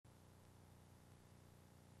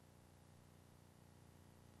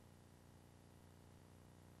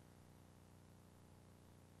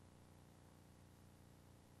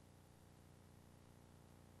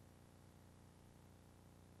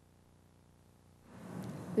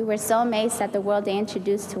We were so amazed at the world they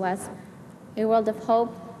introduced to us, a world of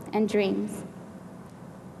hope and dreams.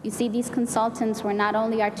 You see, these consultants were not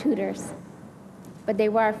only our tutors, but they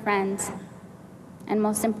were our friends, and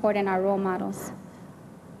most important, our role models.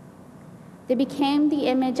 They became the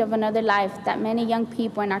image of another life that many young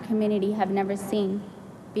people in our community have never seen,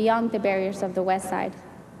 beyond the barriers of the West Side.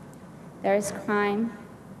 There is crime,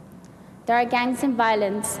 there are gangs and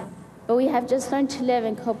violence, but we have just learned to live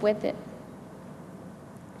and cope with it.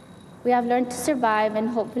 We have learned to survive and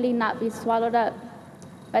hopefully not be swallowed up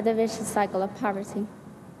by the vicious cycle of poverty.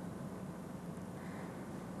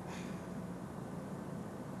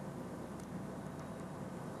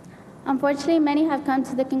 Unfortunately, many have come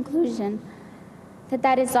to the conclusion that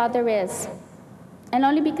that is all there is, and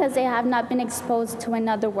only because they have not been exposed to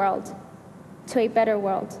another world, to a better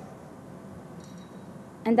world.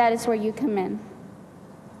 And that is where you come in.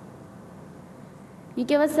 You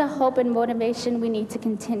give us the hope and motivation we need to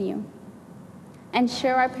continue. And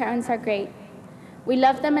sure, our parents are great. We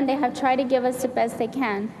love them and they have tried to give us the best they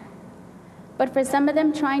can. But for some of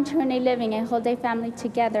them, trying to earn a living and hold a family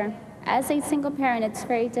together, as a single parent, it's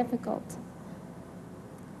very difficult.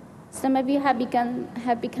 Some of you have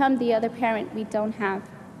become the other parent we don't have.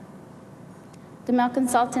 The male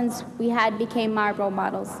consultants we had became my role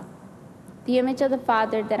models, the image of the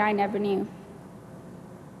father that I never knew.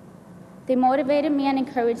 They motivated me and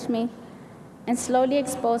encouraged me and slowly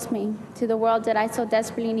exposed me to the world that I so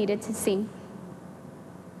desperately needed to see.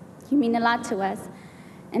 You mean a lot to us.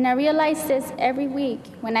 And I realize this every week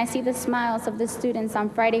when I see the smiles of the students on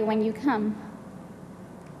Friday when you come.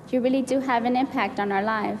 You really do have an impact on our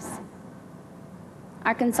lives.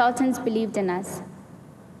 Our consultants believed in us.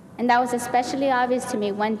 And that was especially obvious to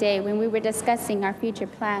me one day when we were discussing our future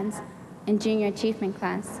plans in junior achievement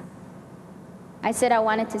class. I said I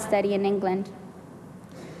wanted to study in England.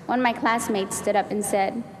 One of my classmates stood up and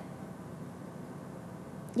said,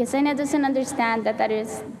 Yesenia doesn't understand that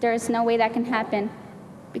there is no way that can happen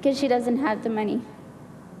because she doesn't have the money.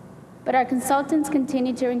 But our consultants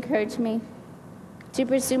continue to encourage me to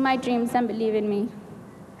pursue my dreams and believe in me.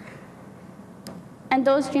 And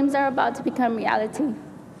those dreams are about to become reality.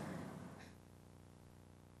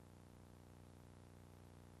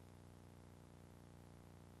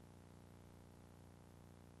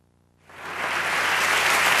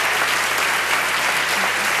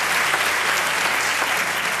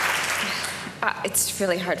 It's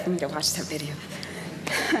really hard for me to watch that video.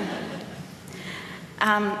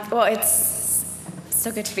 Well, it's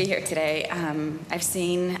so good to be here today. I've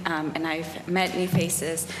seen and I've met new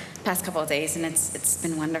faces the past couple of days, and it's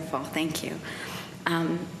been wonderful. Thank you.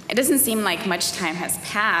 It doesn't seem like much time has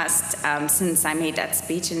passed since I made that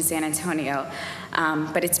speech in San Antonio,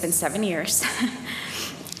 but it's been 7 years.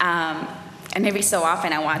 And every so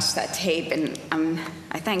often I watch that tape, and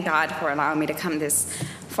I thank God for allowing me to come this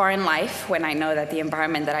far in life when I know that the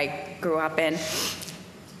environment that I grew up in,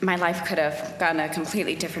 my life could have gone a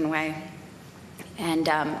completely different way. And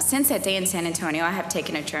since that day in San Antonio, I have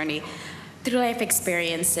taken a journey through life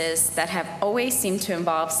experiences that have always seemed to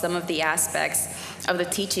involve some of the aspects of the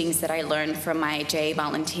teachings that I learned from my JA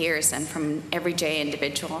volunteers and from every JA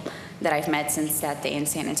individual that I've met since that day in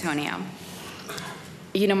San Antonio.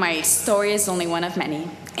 You know, my story is only one of many,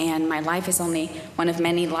 and my life is only one of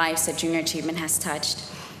many lives that Junior Achievement has touched.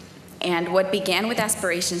 And what began with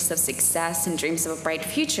aspirations of success and dreams of a bright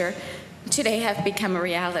future, today have become a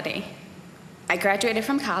reality. I graduated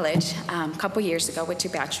from college a couple years ago with 2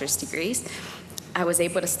 bachelor's degrees. I was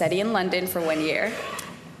able to study in London for 1 year,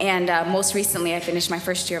 and most recently I finished my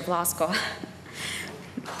first year of law school.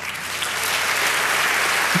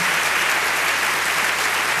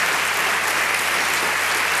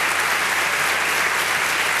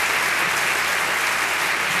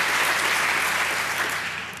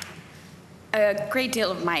 A great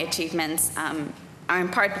deal of my achievements are in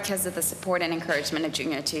part because of the support and encouragement of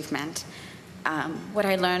Junior Achievement. What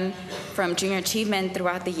I learned from Junior Achievement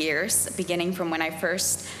throughout the years, beginning from when I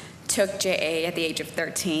first took JA at the age of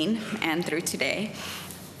 13 and through today,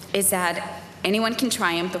 is that anyone can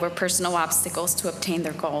triumph over personal obstacles to obtain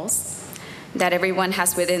their goals, that everyone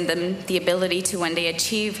has within them the ability to one day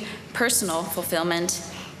achieve personal fulfillment,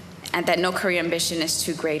 and that no career ambition is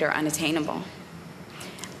too great or unattainable.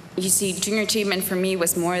 You see, Junior Achievement for me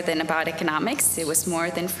was more than about economics. It was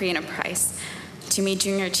more than free enterprise. To me,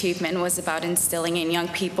 Junior Achievement was about instilling in young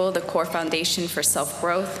people the core foundation for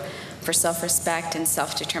self-growth, for self-respect, and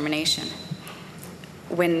self-determination.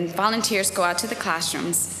 When volunteers go out to the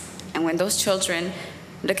classrooms, and when those children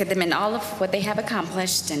look at them in all of what they have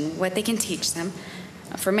accomplished and what they can teach them,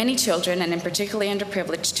 for many children, and in particularly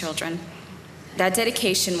underprivileged children, that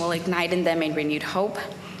dedication will ignite in them a renewed hope,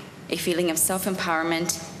 a feeling of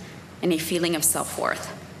self-empowerment, and a feeling of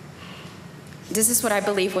self-worth. This is what I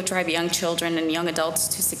believe will drive young children and young adults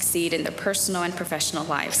to succeed in their personal and professional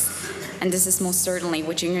lives. And this is most certainly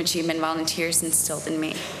what Junior Achievement volunteers instilled in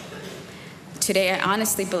me. Today, I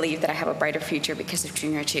honestly believe that I have a brighter future because of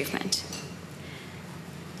Junior Achievement.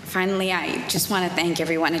 Finally, I just want to thank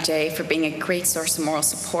everyone at J for being a great source of moral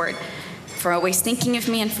support, for always thinking of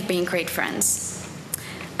me, and for being great friends.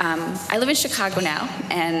 I live in Chicago now,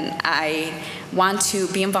 and I want to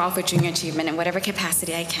be involved with Junior Achievement in whatever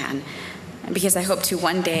capacity I can, because I hope to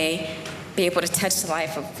one day be able to touch the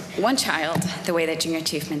life of one child the way that Junior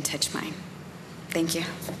Achievement touched mine. Thank you.